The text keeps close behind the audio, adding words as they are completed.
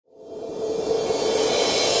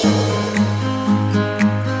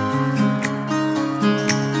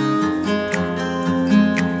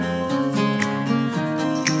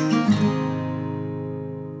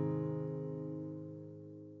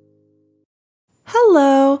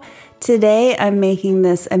video. Today I'm making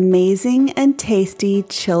this amazing and tasty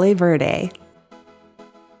Chile Verde.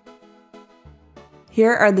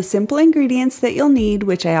 Here are the simple ingredients that you'll need,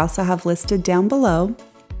 which I also have listed down below.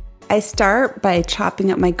 I start by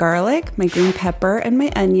chopping up my garlic, my green pepper, and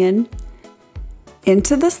my onion.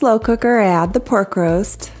 Into the slow cooker, I add the pork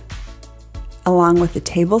roast, along with a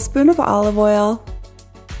tablespoon of olive oil,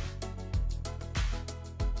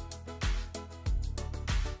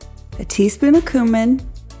 a teaspoon of cumin,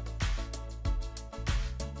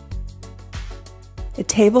 a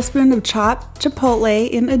tablespoon of chopped chipotle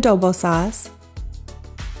in adobo sauce,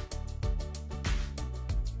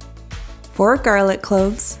 4 garlic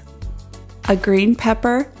cloves, a green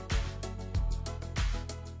pepper,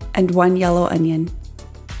 and 1 yellow onion.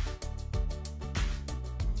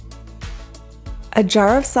 A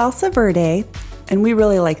jar of salsa verde, and we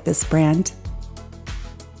really like this brand.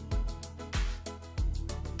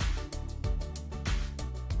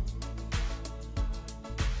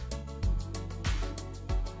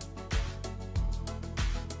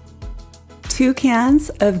 Two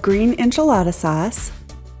cans of green enchilada sauce,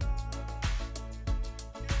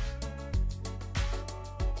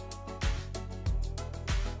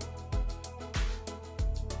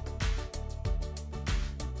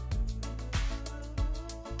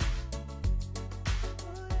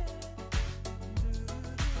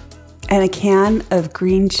 and a can of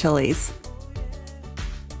green chilies.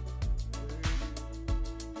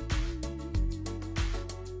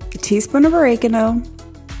 A teaspoon of oregano,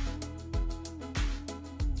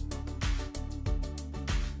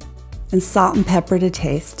 and salt and pepper to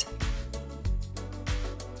taste.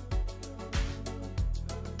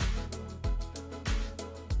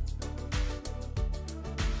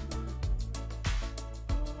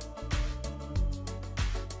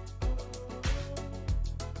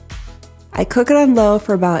 I cook it on low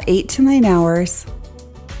for about 8 to 9 hours.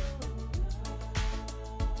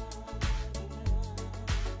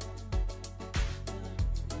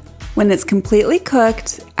 When it's completely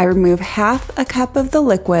cooked, I remove half a cup of the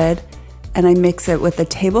liquid and I mix it with a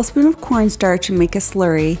tablespoon of cornstarch and make a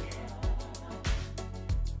slurry.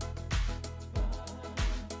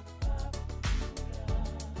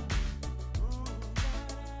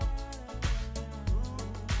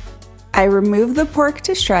 I remove the pork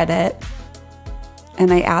to shred it,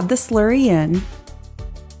 and I add the slurry in.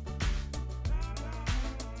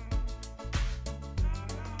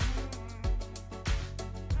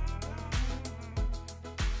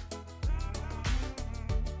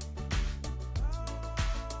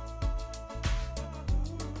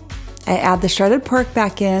 I add the shredded pork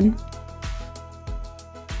back in.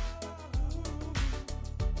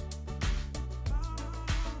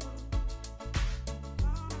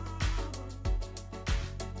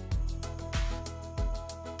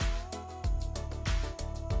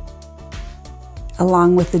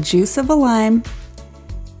 Along with the juice of a lime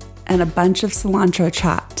and a bunch of cilantro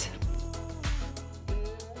chopped.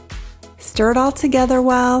 Stir it all together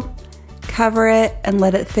well, cover it, and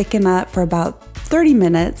let it thicken up for about 30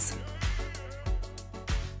 minutes.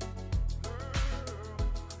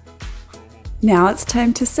 Now it's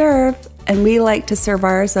time to serve, and we like to serve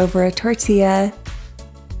ours over a tortilla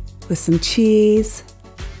with some cheese,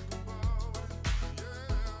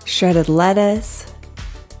 shredded lettuce,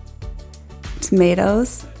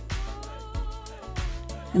 tomatoes,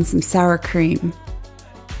 and some sour cream.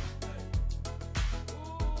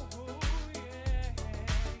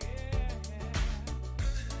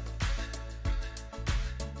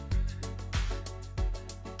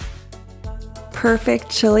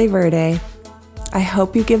 Perfect Chile Verde. I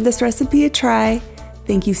hope you give this recipe a try.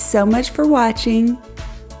 Thank you so much for watching.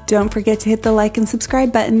 Don't forget to hit the like and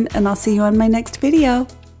subscribe button, and I'll see you on my next video.